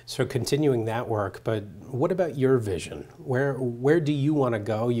 So continuing that work, but what about your vision? Where do you want to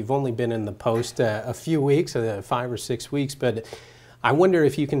go? You've only been in the post a few weeks, 5 or 6 weeks, but I wonder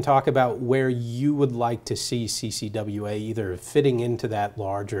if you can talk about where you would like to see CCWA either fitting into that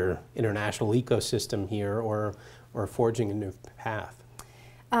larger international ecosystem here or forging a new path.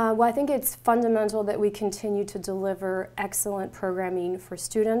 Well, I think it's fundamental that we continue to deliver excellent programming for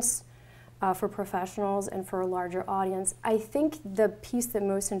students, for professionals, and for a larger audience. I think the piece that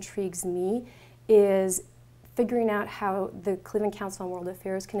most intrigues me is figuring out how the Cleveland Council on World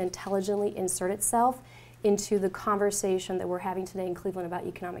Affairs can intelligently insert itself into the conversation that we're having today in Cleveland about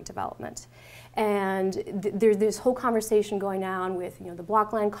economic development. And there's this whole conversation going on with the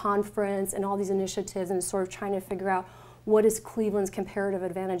Blockland Conference and all these initiatives, and sort of trying to figure out what is Cleveland's comparative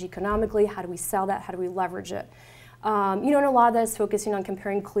advantage economically, how do we sell that, how do we leverage it. And a lot of that is focusing on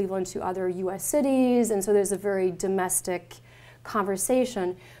comparing Cleveland to other US cities, and so there's a very domestic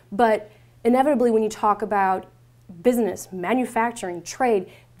conversation. But inevitably when you talk about business, manufacturing, trade,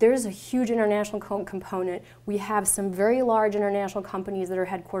 there's a huge international component. We have some very large international companies that are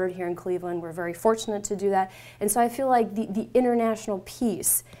headquartered here in Cleveland. We're very fortunate to do that. And so I feel like the international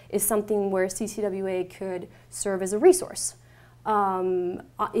piece is something where CCWA could serve as a resource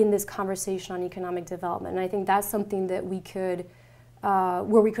in this conversation on economic development. And I think that's something that we could,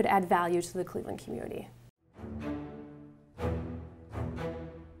 where we could add value to the Cleveland community.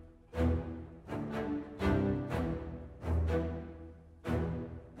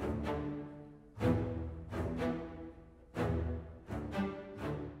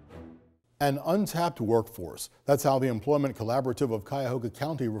 An untapped workforce. That's how the Employment Collaborative of Cuyahoga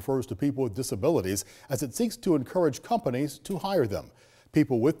County refers to people with disabilities as it seeks to encourage companies to hire them.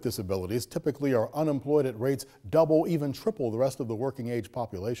 People with disabilities typically are unemployed at rates double, even triple the rest of the working age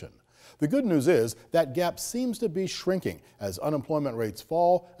population. The good news is that gap seems to be shrinking as unemployment rates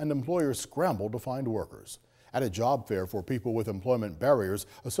fall and employers scramble to find workers. At a job fair for people with employment barriers,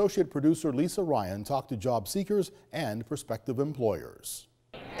 associate producer Lisa Ryan talked to job seekers and prospective employers.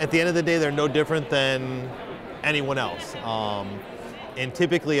 At the end of the day, they're no different than anyone else. And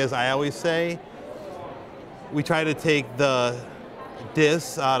typically, as I always say, we try to take the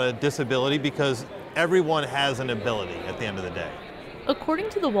dis out of disability because everyone has an ability at the end of the day. According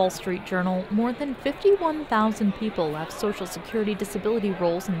to the Wall Street Journal, more than 51,000 people left Social Security disability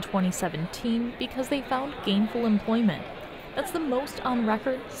rolls in 2017 because they found gainful employment. That's the most on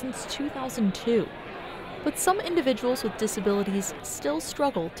record since 2002. But some individuals with disabilities still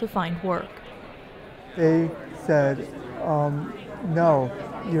struggle to find work. They said, no,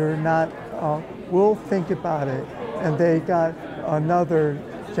 you're not, we'll think about it. And they got another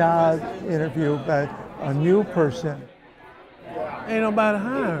job interview, but a new person. Ain't nobody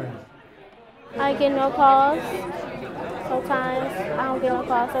hiring. I get no calls. Sometimes I don't get no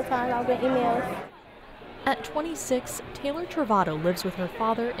calls, sometimes I'll get emails. At 26, Taylor Travato lives with her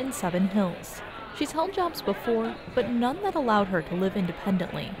father in Seven Hills. She's held jobs before, but none that allowed her to live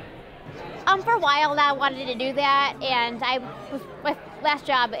independently. For a while I wanted to do that, and my last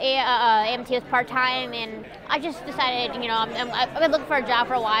job, AMT, was part-time, and I just decided, I've been looking for a job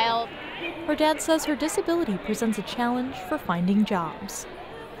for a while. Her dad says her disability presents a challenge for finding jobs.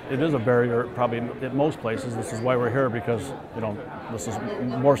 it is a barrier probably at most places. This is why we're here, because this is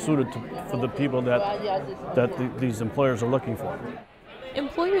more suited for the people that these employers are looking for.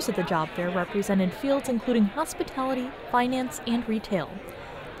 Employers at the job fair represented fields including hospitality, finance, and retail.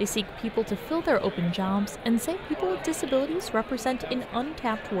 They seek people to fill their open jobs and say people with disabilities represent an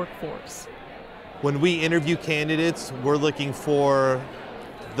untapped workforce. When we interview candidates, we're looking for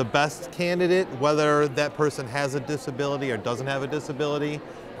the best candidate, whether that person has a disability or doesn't have a disability.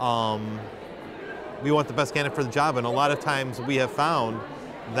 We want the best candidate for the job, and a lot of times we have found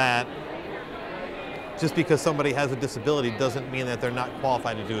that just because somebody has a disability doesn't mean that they're not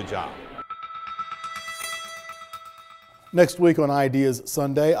qualified to do a job. Next week on Ideas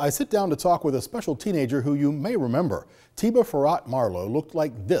Sunday, I sit down to talk with a special teenager who you may remember. Tiba Farhat Marlowe looked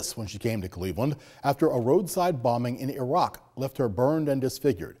like this when she came to Cleveland after a roadside bombing in Iraq left her burned and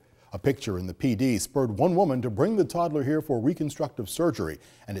disfigured. A picture in the PD spurred one woman to bring the toddler here for reconstructive surgery,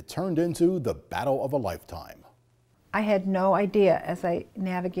 and it turned into the battle of a lifetime. I had no idea as I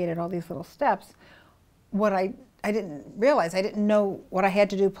navigated all these little steps what I didn't realize. I didn't know what I had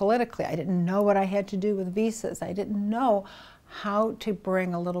to do politically. I didn't know what I had to do with visas. I didn't know how to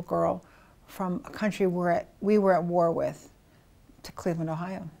bring a little girl from a country we were at war with to Cleveland,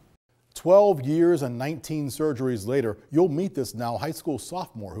 Ohio. 12 years and 19 surgeries later, you'll meet this now high school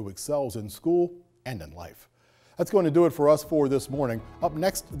sophomore who excels in school and in life. That's going to do it for us for this morning. Up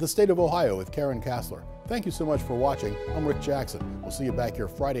next, the state of Ohio with Karen Kassler. Thank you so much for watching. I'm Rick Jackson. We'll see you back here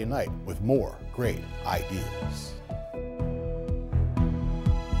Friday night with more great ideas.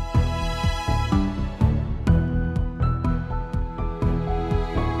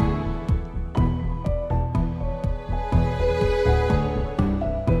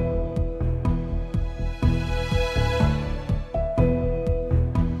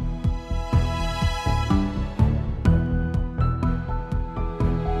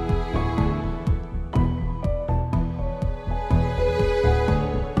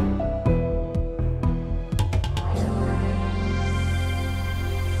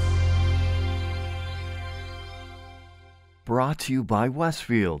 Brought to you by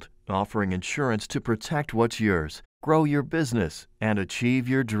Westfield, offering insurance to protect what's yours, grow your business, and achieve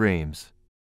your dreams.